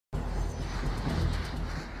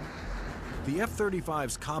The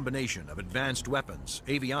F-35's combination of advanced weapons,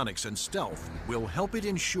 avionics, and stealth will help it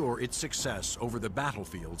ensure its success over the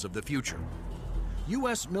battlefields of the future.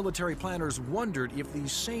 U.S. military planners wondered if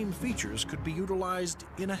these same features could be utilized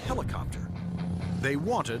in a helicopter. They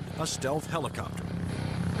wanted a stealth helicopter.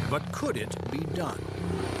 But could it be done?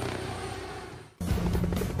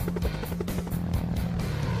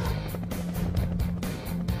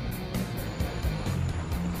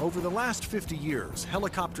 Over the last 50 years,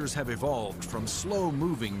 helicopters have evolved from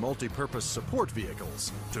slow-moving multi-purpose support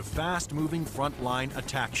vehicles to fast-moving frontline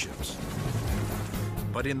attack ships.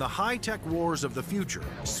 But in the high-tech wars of the future,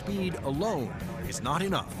 speed alone is not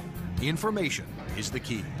enough. Information is the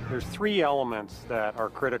key. There's three elements that are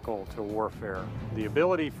critical to warfare. The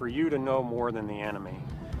ability for you to know more than the enemy,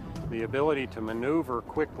 the ability to maneuver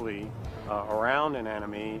quickly around an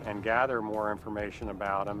enemy and gather more information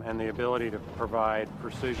about them, and the ability to provide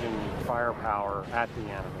precision firepower at the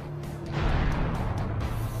enemy.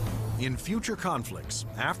 In future conflicts,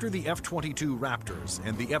 after the F-22 Raptors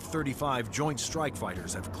and the F-35 Joint Strike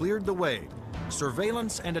Fighters have cleared the way,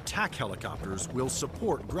 surveillance and attack helicopters will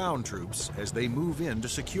support ground troops as they move in to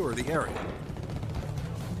secure the area.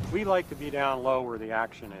 We like to be down low where the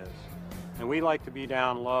action is, and we like to be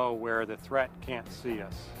down low where the threat can't see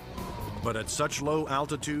us. But at such low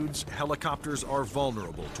altitudes, helicopters are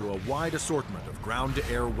vulnerable to a wide assortment of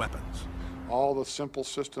ground-to-air weapons. All the simple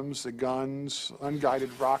systems, the guns,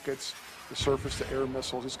 unguided rockets, the surface-to-air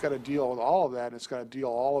missiles, it's got to deal with all of that, and it's got to deal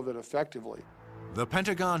all of it effectively. The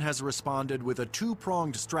Pentagon has responded with a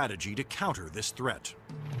two-pronged strategy to counter this threat: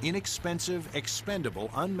 inexpensive,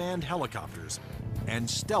 expendable unmanned helicopters and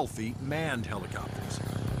stealthy manned helicopters.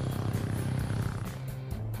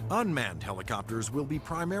 Unmanned helicopters will be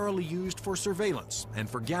primarily used for surveillance and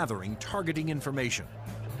for gathering targeting information.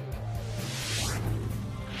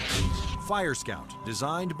 Fire Scout,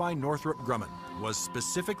 designed by Northrop Grumman, was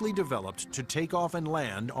specifically developed to take off and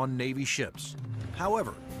land on Navy ships.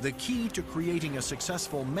 However, the key to creating a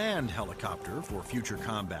successful manned helicopter for future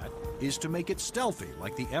combat is to make it stealthy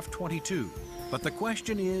like the F-22. But the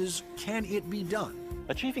question is, can it be done?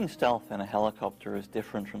 Achieving stealth in a helicopter is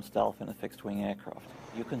different from stealth in a fixed-wing aircraft.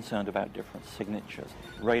 You're concerned about different signatures: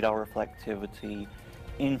 radar reflectivity,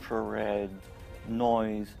 infrared,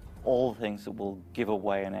 noise, all things that will give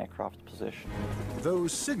away an aircraft's position.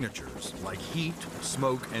 Those signatures, like heat,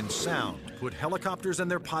 smoke, and sound, put helicopters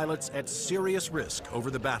and their pilots at serious risk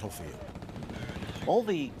over the battlefield. All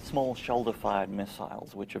the small shoulder-fired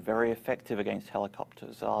missiles, which are very effective against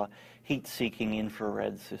helicopters, are heat-seeking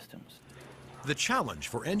infrared systems. The challenge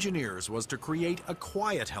for engineers was to create a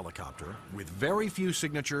quiet helicopter with very few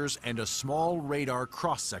signatures and a small radar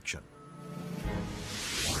cross-section.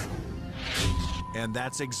 And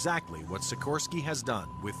that's exactly what Sikorsky has done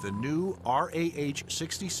with the new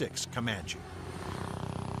RAH-66 Comanche.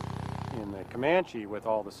 In the Comanche, with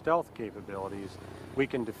all the stealth capabilities, we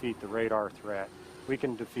can defeat the radar threat. We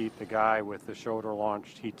can defeat the guy with the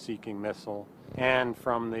shoulder-launched heat-seeking missile. And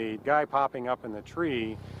from the guy popping up in the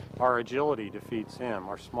tree, our agility defeats him.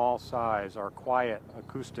 Our small size, our quiet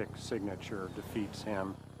acoustic signature defeats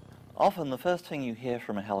him. Often the first thing you hear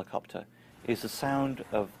from a helicopter is the sound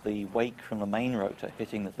of the wake from the main rotor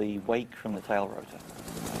hitting the wake from the tail rotor.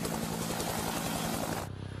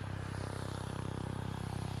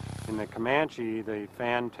 In the Comanche, the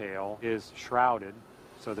fan tail is shrouded,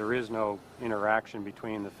 so there is no interaction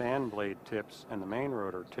between the fan blade tips and the main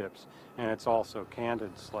rotor tips, and it's also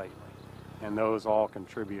canted slightly. And those all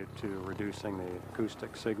contribute to reducing the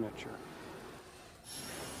acoustic signature.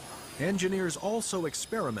 Engineers also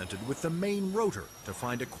experimented with the main rotor to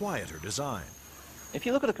find a quieter design. If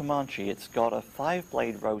you look at a Comanche, it's got a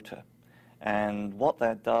 5-blade rotor, and what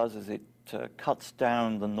that does is it cuts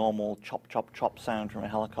down the normal chop, chop, chop sound from a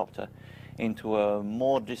helicopter into a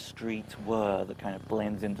more discreet whir that kind of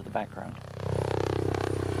blends into the background.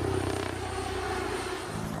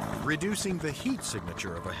 Reducing the heat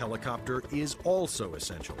signature of a helicopter is also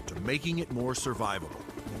essential to making it more survivable.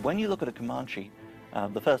 When you look at a Comanche,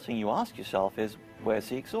 the first thing you ask yourself is, where's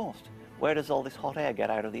the exhaust? Where does all this hot air get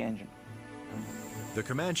out of the engine? The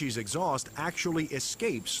Comanche's exhaust actually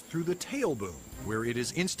escapes through the tail boom, where it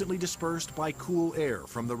is instantly dispersed by cool air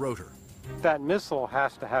from the rotor. That missile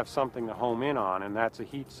has to have something to home in on, and that's a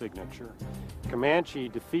heat signature. Comanche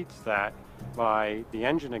defeats that by the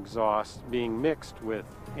engine exhaust being mixed with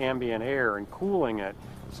ambient air and cooling it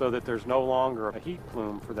so that there's no longer a heat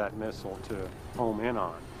plume for that missile to home in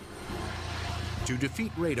on. To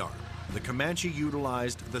defeat radar, the Comanche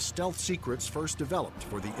utilized the stealth secrets first developed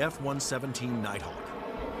for the F-117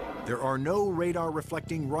 Nighthawk. There are no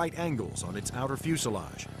radar-reflecting right angles on its outer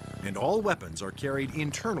fuselage, and all weapons are carried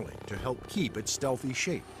internally to help keep its stealthy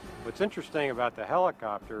shape. What's interesting about the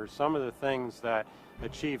helicopter is some of the things that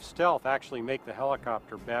achieve stealth actually make the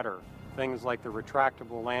helicopter better. Things like the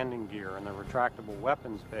retractable landing gear and the retractable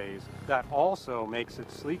weapons bays, that also makes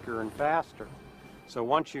it sleeker and faster. So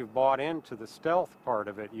once you've bought into the stealth part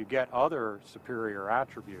of it, you get other superior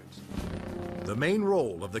attributes. The main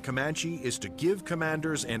role of the Comanche is to give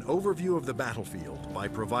commanders an overview of the battlefield by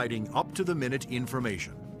providing up-to-the-minute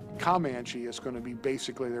information. Comanche is going to be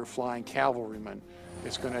basically their flying cavalryman.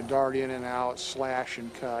 It's going to dart in and out, slash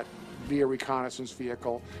and cut, be a reconnaissance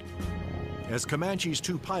vehicle. As Comanche's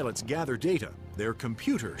two pilots gather data, their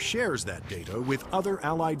computer shares that data with other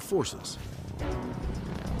Allied forces.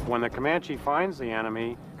 When the Comanche finds the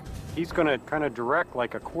enemy, he's going to kind of direct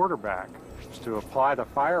like a quarterback to apply the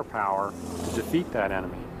firepower to defeat that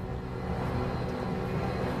enemy.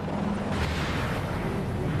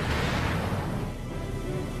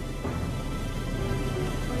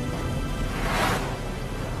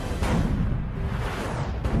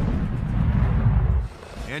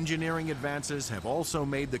 Engineering advances have also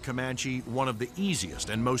made the Comanche one of the easiest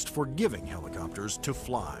and most forgiving helicopters to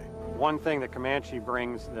fly. One thing that Comanche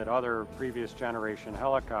brings that other previous generation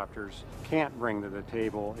helicopters can't bring to the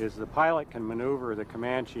table is the pilot can maneuver the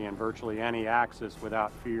Comanche in virtually any axis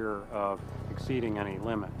without fear of exceeding any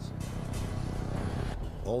limits.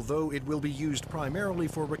 Although it will be used primarily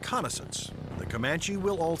for reconnaissance, the Comanche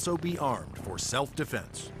will also be armed for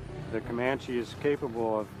self-defense. The Comanche is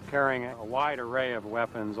capable of carrying a wide array of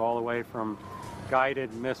weapons, all the way from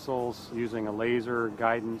guided missiles using a laser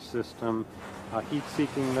guidance system,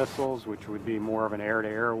 heat-seeking missiles, which would be more of an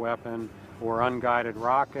air-to-air weapon, or unguided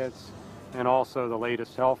rockets, and also the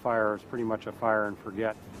latest Hellfire is pretty much a fire and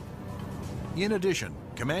forget. In addition,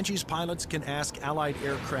 Comanche's pilots can ask Allied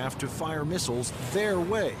aircraft to fire missiles their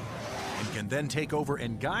way, and can then take over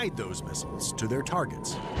and guide those missiles to their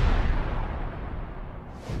targets.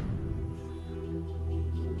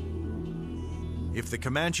 If the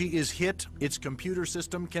Comanche is hit, its computer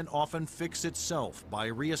system can often fix itself by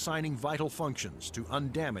reassigning vital functions to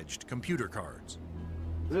undamaged computer cards.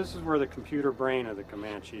 This is where the computer brain of the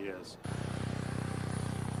Comanche is.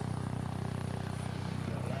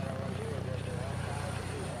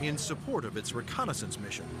 In support of its reconnaissance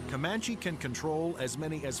mission, Comanche can control as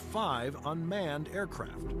many as 5 unmanned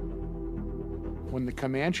aircraft. When the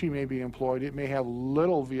Comanche may be employed, it may have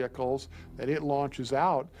little vehicles that it launches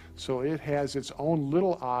out, so it has its own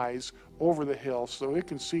little eyes over the hill so it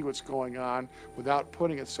can see what's going on without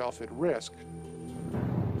putting itself at risk.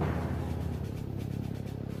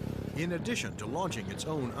 In addition to launching its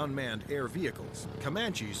own unmanned air vehicles,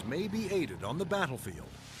 Comanches may be aided on the battlefield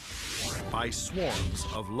by swarms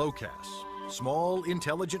of LOCAS, small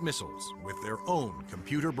intelligent missiles with their own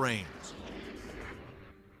computer brains.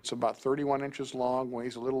 It's about 31 inches long,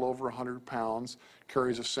 weighs a little over 100 pounds,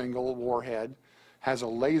 carries a single warhead, has a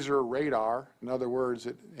laser radar. In other words,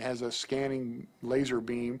 it has a scanning laser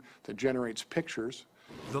beam that generates pictures.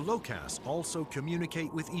 The LOCAS also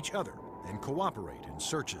communicate with each other and cooperate in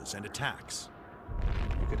searches and attacks.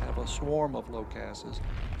 You could have a swarm of LOCASs,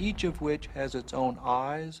 each of which has its own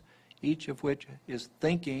eyes, each of which is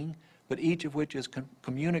thinking, but each of which is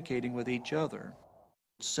communicating with each other.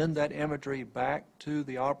 Send that imagery back to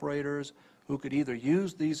the operators who could either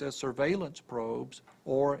use these as surveillance probes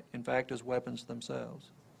or, in fact, as weapons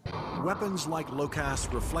themselves. Weapons like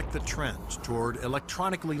LOCAS reflect the trend toward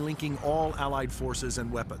electronically linking all Allied forces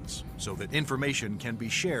and weapons so that information can be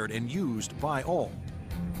shared and used by all.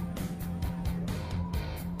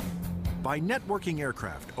 By networking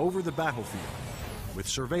aircraft over the battlefield, with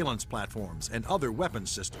surveillance platforms and other weapons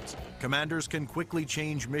systems, commanders can quickly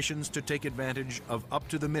change missions to take advantage of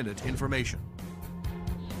up-to-the-minute information.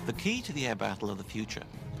 The key to the air battle of the future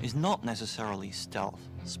is not necessarily stealth,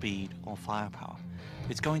 speed, or firepower.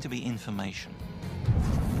 It's going to be information.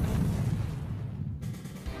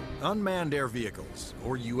 Unmanned air vehicles,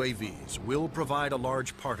 or UAVs, will provide a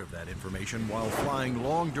large part of that information while flying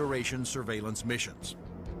long-duration surveillance missions.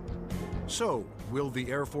 So, will the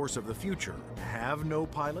Air Force of the future have no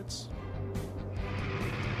pilots?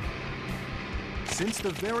 Since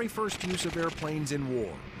the very first use of airplanes in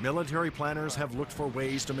war, military planners have looked for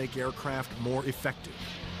ways to make aircraft more effective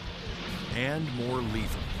and more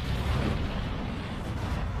lethal.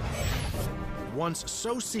 Once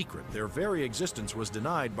so secret their very existence was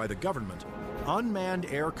denied by the government, unmanned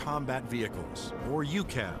air combat vehicles, or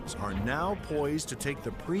UCAVs, are now poised to take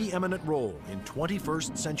the preeminent role in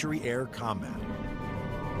 21st century air combat.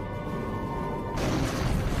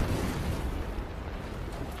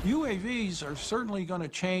 UAVs are certainly going to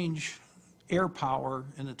change air power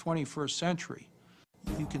in the 21st century.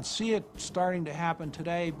 You can see it starting to happen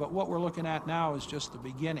today, but what we're looking at now is just the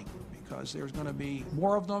beginning, because there's going to be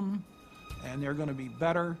more of them, and they're going to be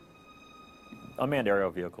better. Unmanned aerial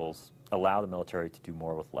vehicles allow the military to do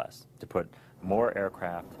more with less, to put more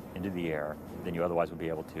aircraft into the air than you otherwise would be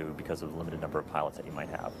able to because of the limited number of pilots that you might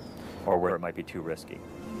have, or where it might be too risky.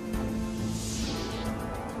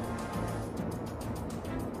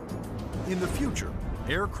 In the future,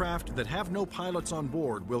 aircraft that have no pilots on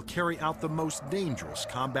board will carry out the most dangerous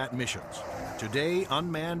combat missions. Today,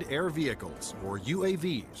 unmanned air vehicles, or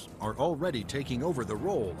UAVs, are already taking over the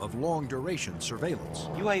role of long-duration surveillance.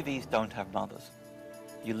 UAVs don't have mothers.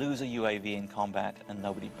 You lose a UAV in combat and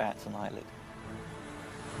nobody bats an eyelid.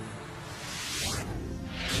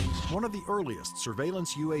 One of the earliest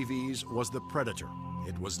surveillance UAVs was the Predator.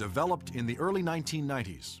 It was developed in the early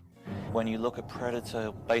 1990s. When you look at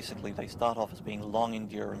Predator, basically they start off as being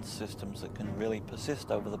long-endurance systems that can really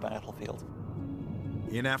persist over the battlefield.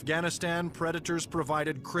 In Afghanistan, Predators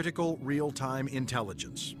provided critical real-time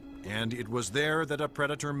intelligence. And it was there that a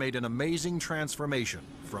Predator made an amazing transformation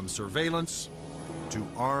from surveillance to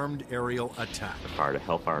armed aerial attack. Fired a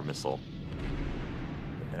Hellfire missile,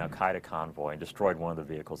 an Al-Qaeda convoy, and destroyed one of the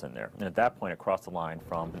vehicles in there. And at that point, it crossed the line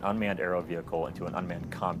from an unmanned aerial vehicle into an unmanned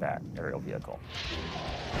combat aerial vehicle.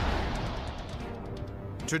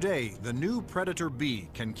 Today, the new Predator B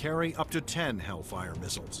can carry up to 10 Hellfire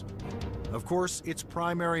missiles. Of course, its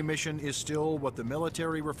primary mission is still what the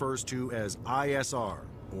military refers to as ISR,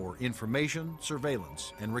 or Information,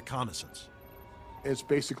 Surveillance, and Reconnaissance. It's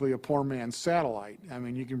basically a poor man's satellite. I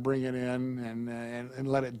mean, you can bring it in and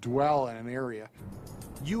let it dwell in an area.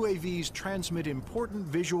 UAVs transmit important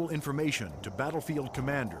visual information to battlefield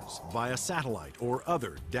commanders via satellite or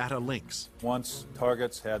other data links. Once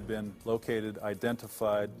targets had been located,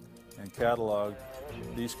 identified, and cataloged,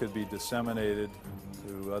 these could be disseminated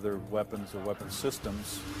to other weapons or weapon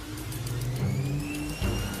systems.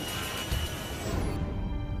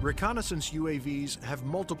 Reconnaissance UAVs have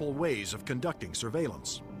multiple ways of conducting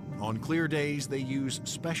surveillance. On clear days, they use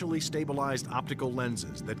specially stabilized optical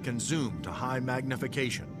lenses that can zoom to high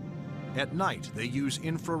magnification. At night, they use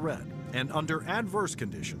infrared, and under adverse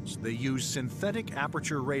conditions, they use synthetic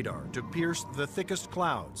aperture radar to pierce the thickest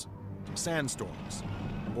clouds, sandstorms,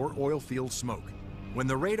 or oil field smoke. When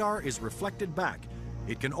the radar is reflected back,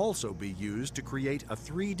 it can also be used to create a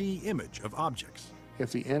 3D image of objects.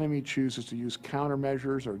 If the enemy chooses to use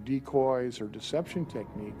countermeasures or decoys or deception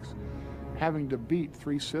techniques, having to beat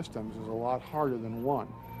 3 systems is a lot harder than 1.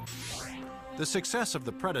 The success of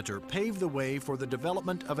the Predator paved the way for the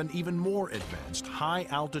development of an even more advanced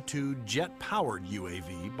high-altitude jet-powered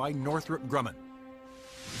UAV by Northrop Grumman.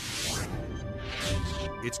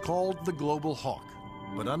 It's called the Global Hawk,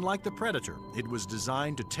 but unlike the Predator, it was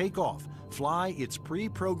designed to take off, fly its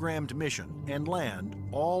pre-programmed mission, and land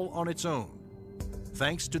all on its own,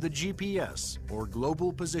 thanks to the GPS, or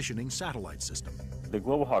Global Positioning Satellite System. The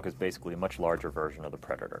Global Hawk is basically a much larger version of the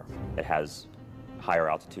Predator. It has higher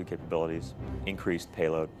altitude capabilities, increased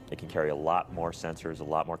payload. It can carry a lot more sensors, a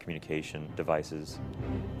lot more communication devices,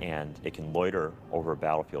 and it can loiter over a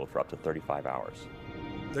battlefield for up to 35 hours.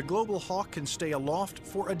 The Global Hawk can stay aloft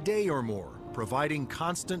for a day or more, providing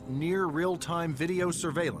constant near real-time video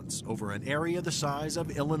surveillance over an area the size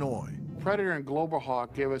of Illinois. Predator and Global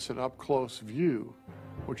Hawk give us an up-close view,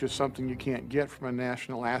 which is something you can't get from a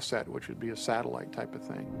national asset, which would be a satellite type of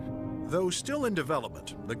thing. Though still in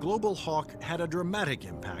development, the Global Hawk had a dramatic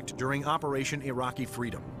impact during Operation Iraqi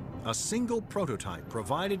Freedom. A single prototype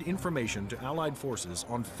provided information to Allied forces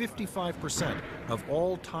on 55% of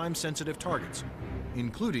all time-sensitive targets,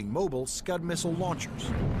 including mobile Scud missile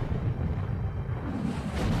launchers.